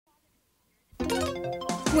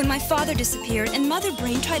When my father disappeared and Mother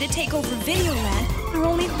Brain tried to take over Videoland, our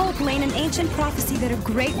only hope lay in an ancient prophecy that a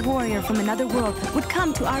great warrior from another world would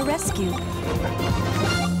come to our rescue.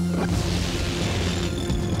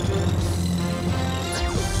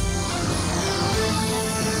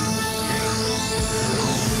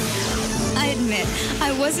 I admit,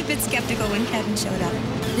 I was a bit skeptical when Kevin showed up.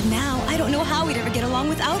 But now, I don't know how we'd ever get along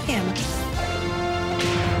without him.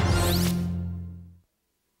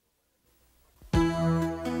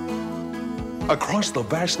 Across the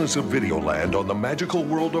vastness of Videoland on the magical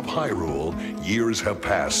world of Hyrule, years have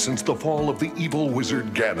passed since the fall of the evil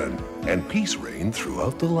wizard Ganon, and peace reigned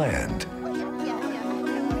throughout the land.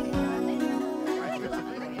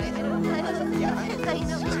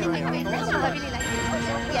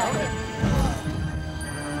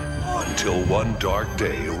 Until one dark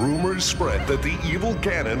day, rumors spread that the evil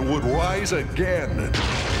Ganon would rise again.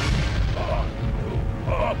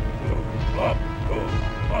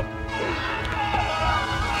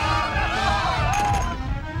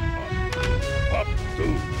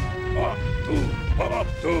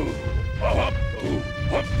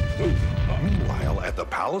 Meanwhile, at the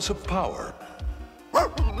Palace of Power...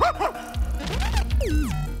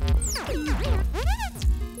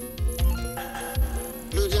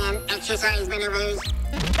 Begin exercise maneuvers.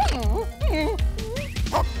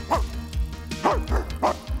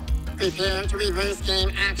 Prepare to reverse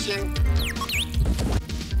game action.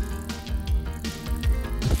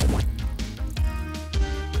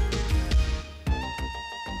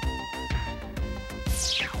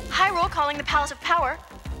 Hyrule calling the Palace of Power.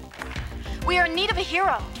 We are in need of a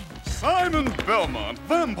hero. Simon Belmont,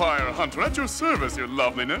 vampire hunter, at your service, your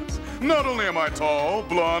loveliness. Not only am I tall,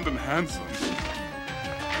 blonde, and handsome,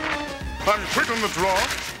 I'm quick on the draw,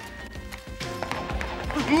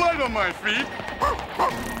 light on my feet.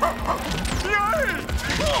 Yay!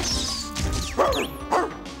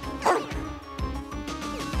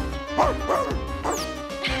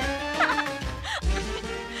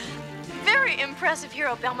 Very impressive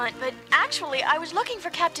hero, Belmont, but actually, I was looking for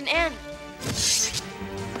Captain N.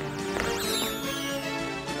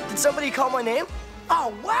 Did somebody call my name?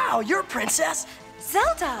 Oh, wow, you're a princess.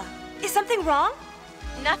 Zelda! Is something wrong?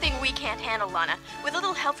 Nothing we can't handle, Lana, with a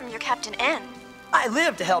little help from your Captain N. I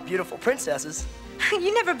live to help beautiful princesses.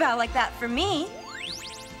 You never bow like that for me.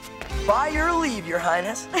 By your leave, your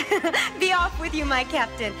highness. Be off with you, my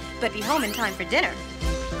captain, but be home in time for dinner.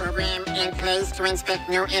 Program in place to inspect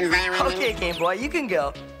new environment. Okay, Game Boy, you can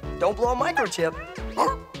go. Don't blow a microchip.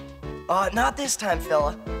 Not this time,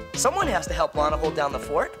 fella. Someone has to help Lana hold down the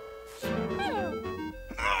fort.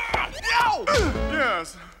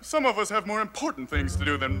 Yes, some of us have more important things to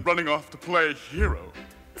do than running off to play hero.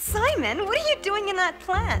 Simon, what are you doing in that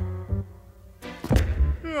plant?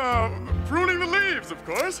 Pruning the leaves, of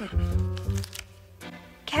course.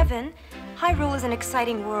 Kevin, Hyrule is an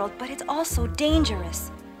exciting world, but it's also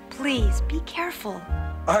dangerous. Please, be careful.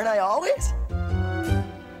 Aren't I always?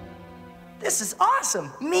 This is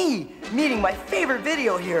awesome! Me, meeting my favorite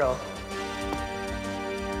video hero.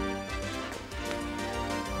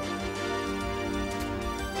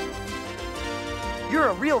 You're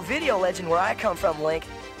a real video legend where I come from, Link.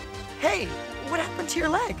 Hey, what happened to your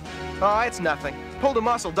leg? Oh, it's nothing. Pulled a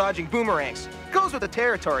muscle dodging boomerangs. Goes with the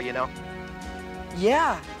territory, you know.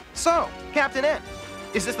 Yeah. So, Captain N,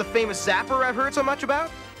 is this the famous zapper I've heard so much about?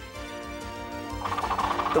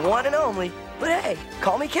 The one and only. But hey,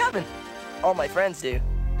 call me Kevin. All my friends do.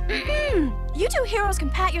 You two heroes can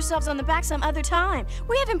pat yourselves on the back some other time.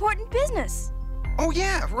 We have important business. Oh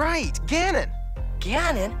yeah, right, Ganon.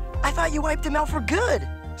 Ganon? I thought you wiped him out for good.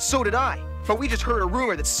 So did I, but we just heard a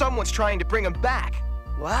rumor that someone's trying to bring him back.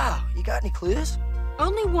 Wow, you got any clues?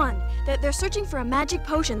 Only one, that they're searching for a magic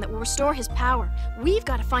potion that will restore his power. We've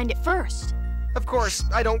got to find it first. Of course,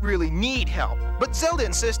 I don't really need help, but Zelda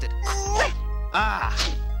insisted.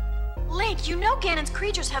 Link, you know Ganon's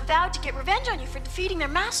creatures have vowed to get revenge on you for defeating their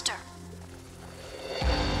master.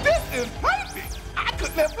 This is perfect! I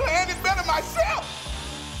couldn't have planned it better myself!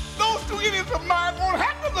 Those two idiots of mine won't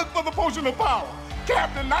have to look for the potion of power.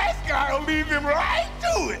 Captain Nice Guy will lead them right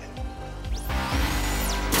to it.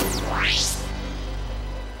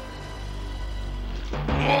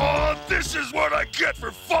 Oh, this is what I get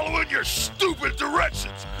for following your stupid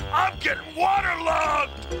directions. I'm getting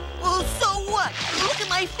waterlogged. Well, so what? Look at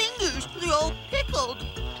my fingers. They're all pickled.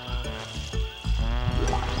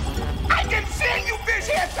 I can send you fish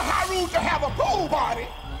heads to Hyrule to have a pool party.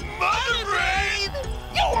 Mother Brain!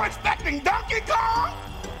 You were expecting Donkey Kong?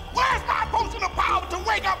 Where's my potion of power to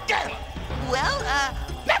wake up Ganon? Well,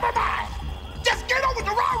 Never mind. Just get over to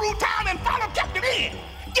Rauru Town and follow Captain N.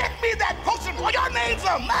 Get me that potion or your name's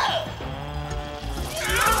a mud.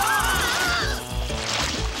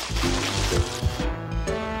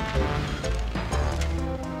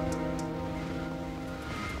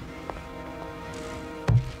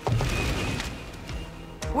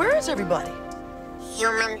 Where's everybody?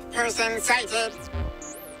 Human person sighted.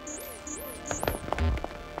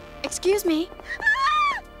 Excuse me.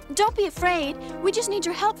 Don't be afraid. We just need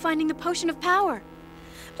your help finding the potion of power.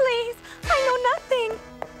 Please, I know nothing.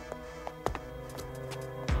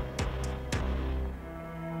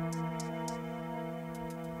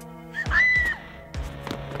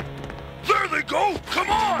 There they go!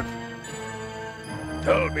 Come on!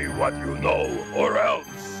 Tell me what you know, or else.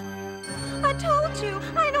 I told you,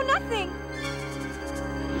 I know nothing.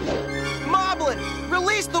 Moblin,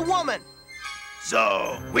 release the woman!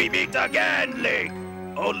 So, we meet again, Link.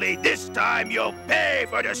 Only this time you'll pay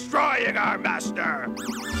for destroying our master.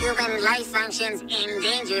 Human life functions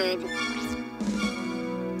endangered.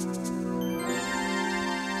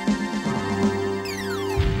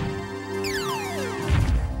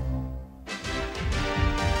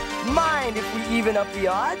 Mind if we even up the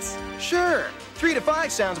odds? Sure. 3 to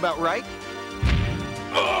 5 sounds about right.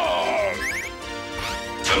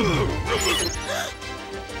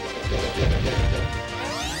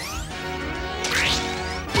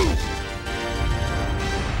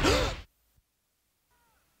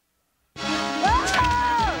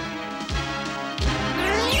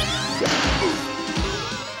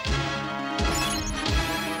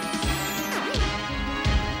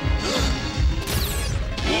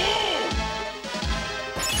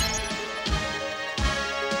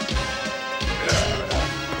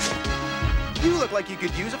 You look like you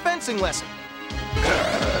could use a fencing lesson.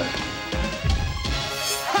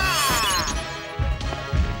 Ha!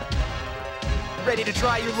 Ready to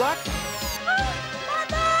try your luck?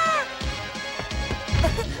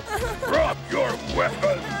 Drop your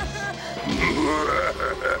weapon!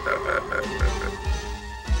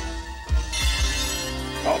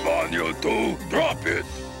 Come on, you two, drop it!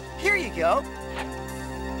 Here you go.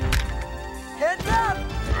 Heads up!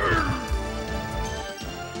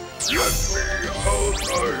 Get me out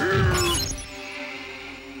of here!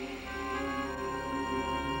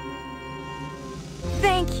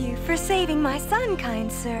 Thank you for saving my son, kind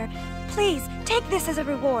sir. Please, take this as a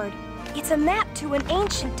reward. It's a map to an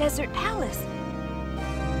ancient desert palace.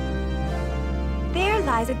 There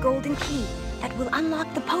lies a golden key that will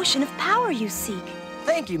unlock the potion of power you seek.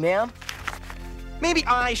 Thank you, ma'am. Maybe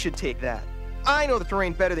I should take that. I know the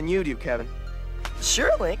terrain better than you do, Kevin.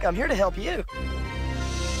 Sure, Link. I'm here to help you.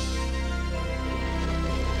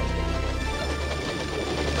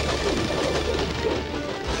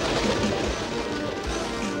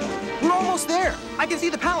 We're almost there. I can see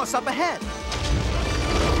the palace up ahead.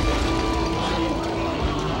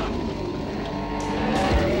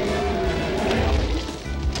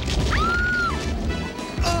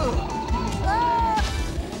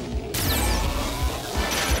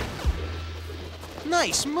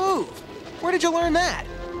 Nice move. Where did you learn that?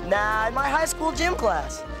 Nah, in my high school gym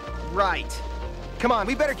class. Right. Come on,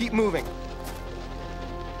 we better keep moving.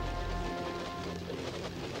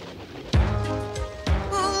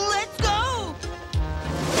 Let's go!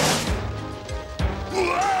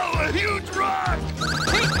 Wow, a huge rock!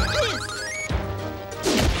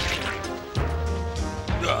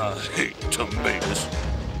 I hate tomatoes.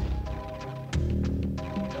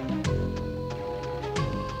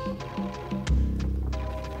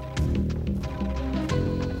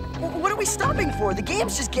 What are we stopping for? The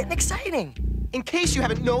game's just getting exciting. In case you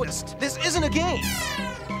haven't noticed, this isn't a game.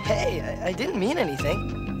 Hey, I didn't mean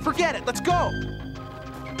anything. Forget it, let's go.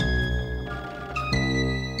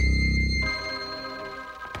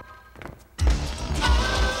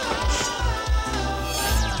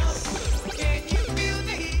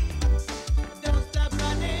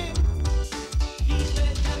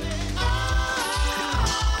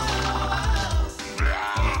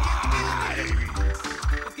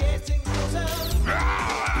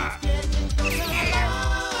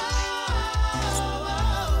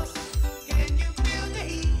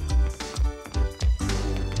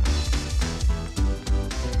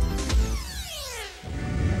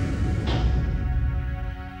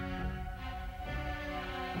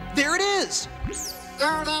 There it is!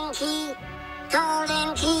 Golden key.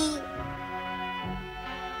 Golden key.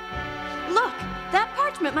 Look, that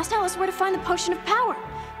parchment must tell us where to find the potion of power.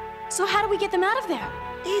 So how do we get them out of there?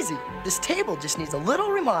 Easy. This table just needs a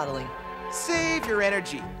little remodeling. Save your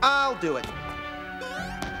energy. I'll do it.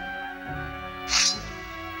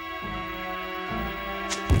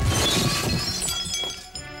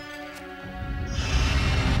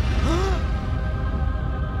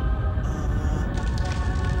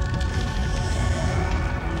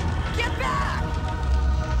 Get back!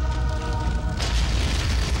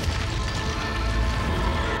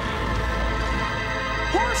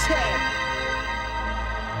 Horsehead!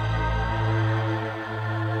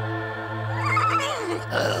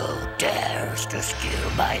 Who dares to steal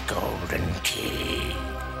my golden key?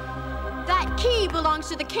 That key belongs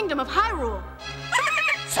to the kingdom of Hyrule.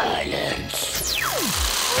 Silence.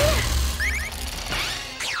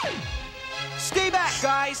 Stay back,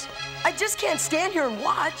 guys. I just can't stand here and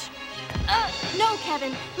watch. No,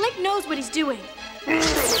 Kevin. Link knows what he's doing.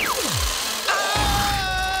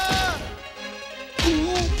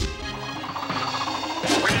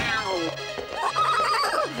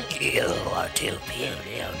 You are too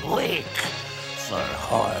puny and weak for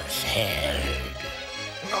Horsehead.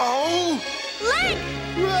 No! Link!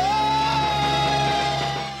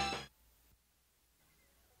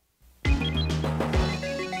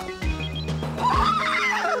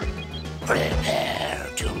 Prepare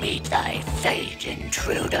to meet thy fate,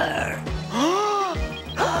 intruder.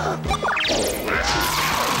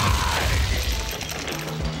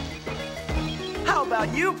 How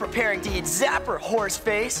about you preparing to eat Zapper, horse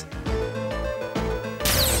face?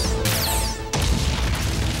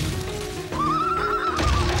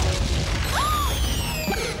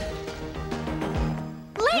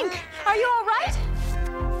 Link, are you all right?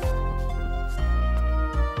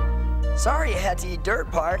 Sorry I had to eat dirt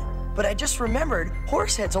part, but I just remembered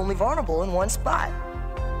Horsehead's only vulnerable in one spot.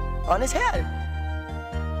 On his head.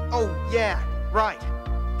 Oh, yeah, right.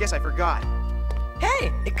 Guess I forgot.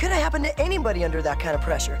 Hey, it could have happened to anybody under that kind of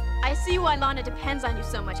pressure. I see why Lana depends on you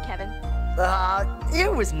so much, Kevin.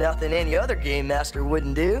 It was nothing any other game master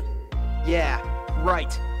wouldn't do. Yeah,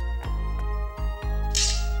 right.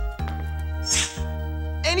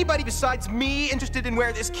 Anybody besides me interested in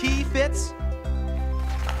where this key fits?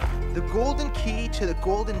 The golden key to the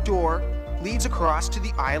golden door leads across to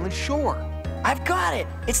the island shore. I've got it.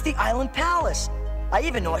 It's the Island Palace. I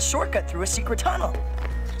even know a shortcut through a secret tunnel.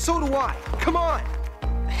 So do I. Come on.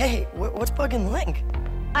 Hey, what's bugging Link?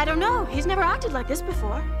 I don't know. He's never acted like this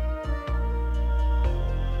before.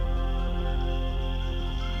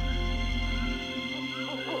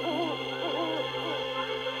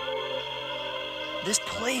 This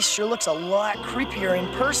place sure looks a lot creepier in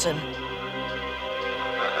person.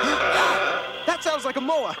 That sounds like a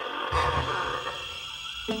moa.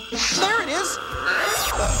 There it is!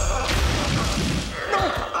 No!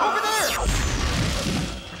 Over there!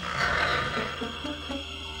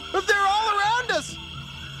 They're all around us!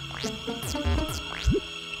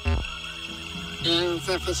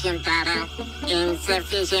 Insufficient data.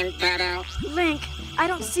 Insufficient data. Link, I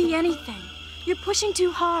don't see anything. You're pushing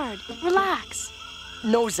too hard. Relax.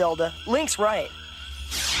 No, Zelda. Link's right.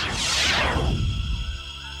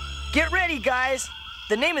 Get ready, guys.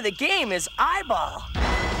 The name of the game is Eyeball.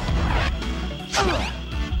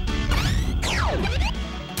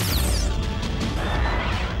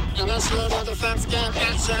 Initiating defense game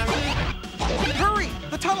action. Hurry!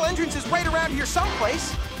 The tunnel entrance is right around here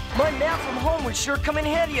someplace. My map from home would sure come in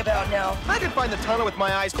handy about now. I can find the tunnel with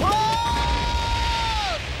my eyes closed.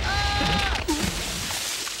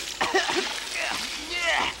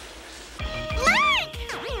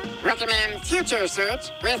 Link! Recommend future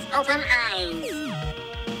search with open eyes.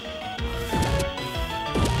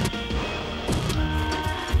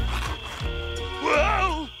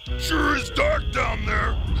 Well, sure is dark down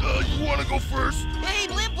there. You want to go first? Hey,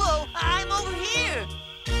 Blimpo, I'm over here.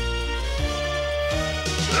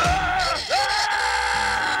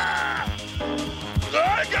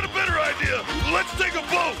 I got a better idea. Let's take a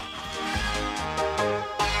boat.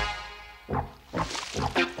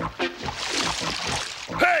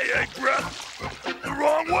 Hey, egg breath. The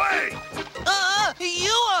wrong way.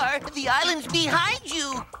 You are. The island's behind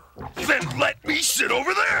you. Then let me sit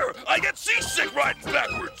over there. I get seasick riding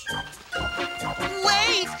backwards.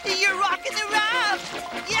 Wait, you're rocking the raft.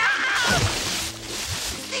 Yeah!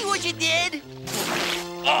 See what you did?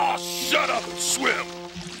 Aw, shut up and swim.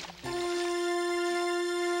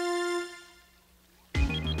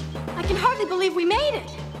 I can hardly believe we made it.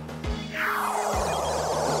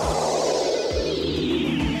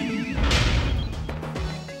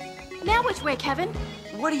 Now which way, Kevin?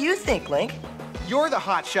 What do you think, Link? You're the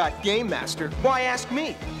hotshot game master. Why ask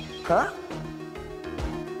me? Huh?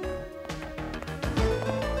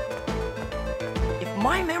 If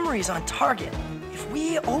my memory's on target, if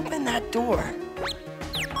we open that door...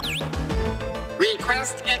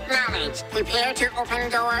 Request acknowledged. Prepare to open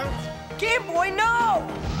doors. Game Boy, no!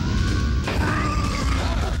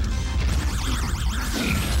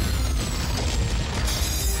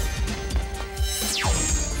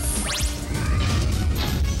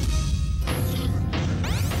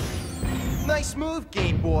 Nice move,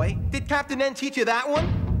 Game Boy. Did Captain N teach you that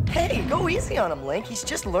one? Hey, go easy on him, Link. He's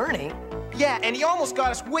just learning. Yeah, and he almost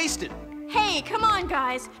got us wasted. Hey, come on,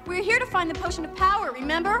 guys. We're here to find the potion of power,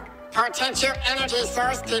 remember? Potential energy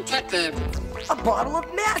source detected. A bottle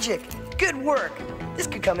of magic. Good work. This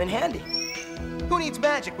could come in handy. Who needs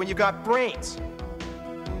magic when you got brains?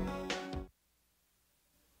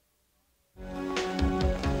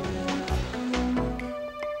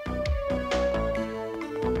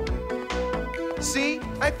 See?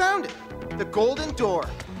 I found it. The golden door.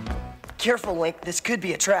 Careful, Link. This could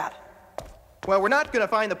be a trap. Well, we're not gonna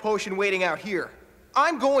find the potion waiting out here.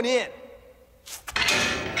 I'm going in.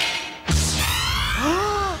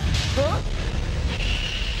 Huh?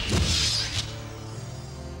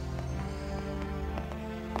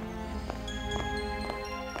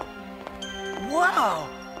 Wow!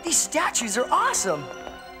 These statues are awesome!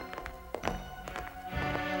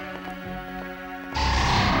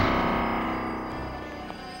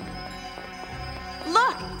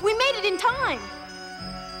 Look! We made it in time!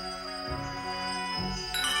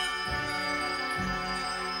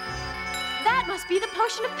 That must be the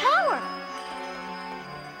potion of power!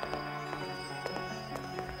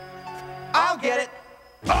 I'll get it!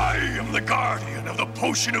 I am the guardian of the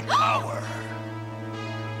potion of power.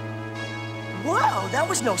 Whoa, that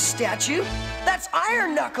was no statue. That's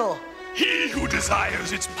Iron Knuckle. He who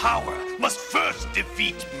desires its power must first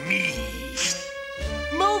defeat me.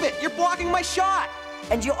 Move it! You're blocking my shot!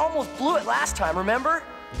 And you almost blew it last time, remember?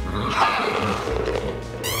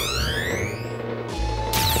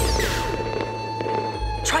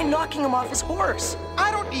 Try knocking him off his horse.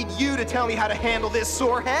 I don't need you to tell me how to handle this,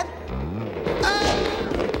 sorehead.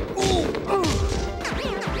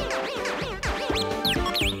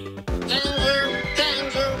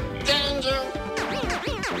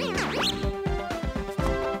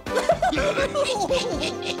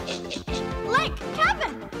 Link,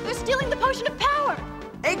 Kevin! They're stealing the potion of power!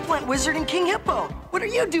 Eggplant Wizard and King Hippo, what are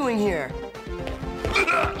you doing here?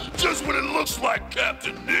 Just what it looks like,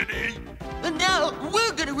 Captain Nitty. And now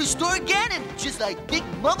we're gonna restore Ganon, just like Big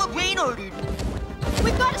Mama Brain ordered.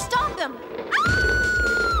 We've got to stop them!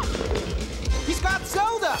 He's got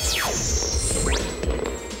Zelda!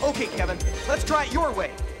 Okay, Kevin, let's try it your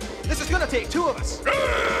way. This is gonna take two of us.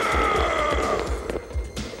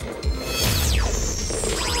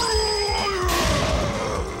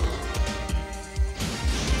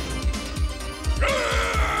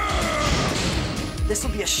 This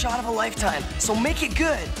will be a shot of a lifetime, so make it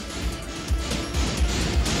good.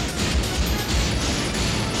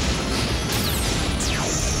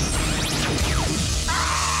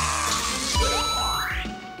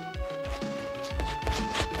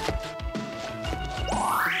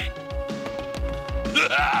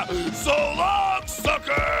 So long,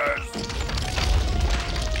 suckers!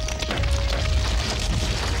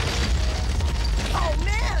 Oh,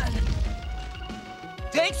 man!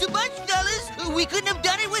 Thanks a bunch, fellas. We couldn't have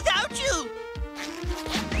done it without you.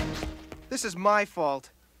 This is my fault.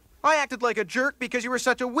 I acted like a jerk because you were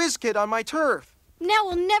such a whiz kid on my turf. Now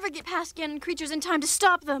we'll never get past Ganon creatures in time to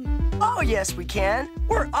stop them. Oh, yes, we can.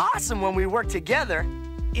 We're awesome when we work together.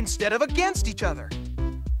 Instead of against each other.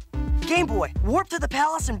 Game Boy, warp to the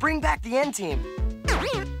palace and bring back the end team.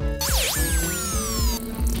 Give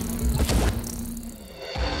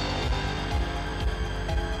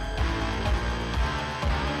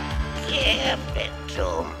it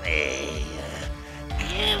to me.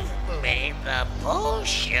 Give me the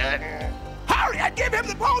potion. Hurry, I give him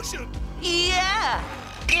the potion! Yeah.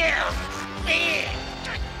 Give me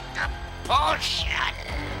the potion.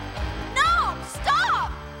 No!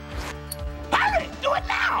 Stop! Hurry, do it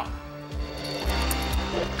now!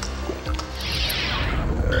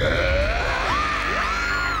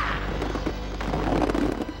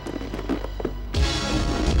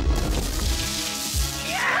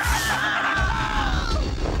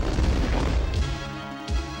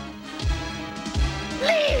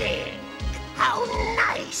 Link, how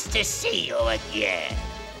nice to see you again.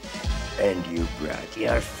 And you brought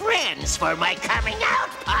your friends for my coming out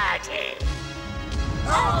party.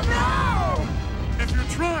 Oh, no! If you're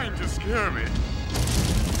trying to scare me,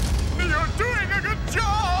 you're doing a good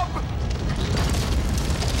job!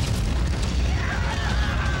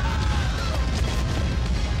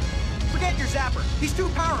 Forget your zapper. He's too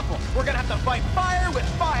powerful. We're gonna have to fight fire with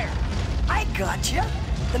fire. I gotcha.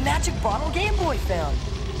 The magic bottle Game Boy found.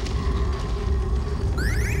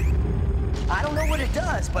 I don't know what it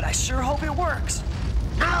does, but I sure hope it works.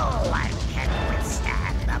 No one can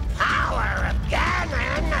withstand the power of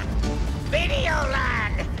Ganon.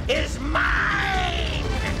 Videoland is mine!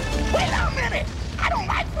 Wait a minute! I don't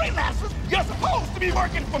like freelancers! You're supposed to be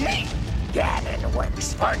working for me! Ganon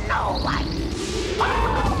works for no one.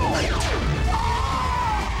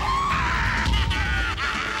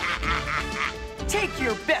 Take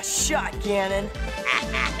your best shot, Ganon.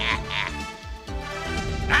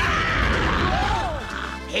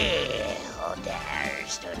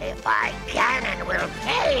 If I Ganon will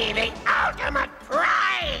pay the ultimate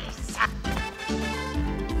price!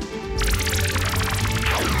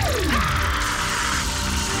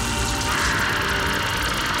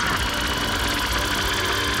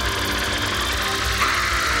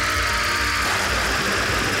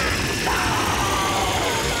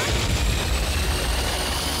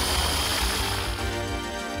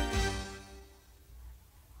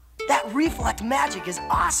 That reflect magic is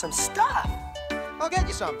awesome stuff. I'll get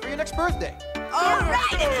you some for your next birthday. All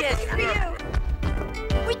right, a kiss for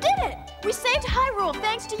you. We did it! We saved Hyrule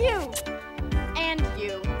thanks to you. And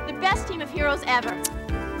you. The best team of heroes ever.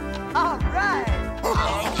 All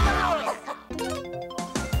right.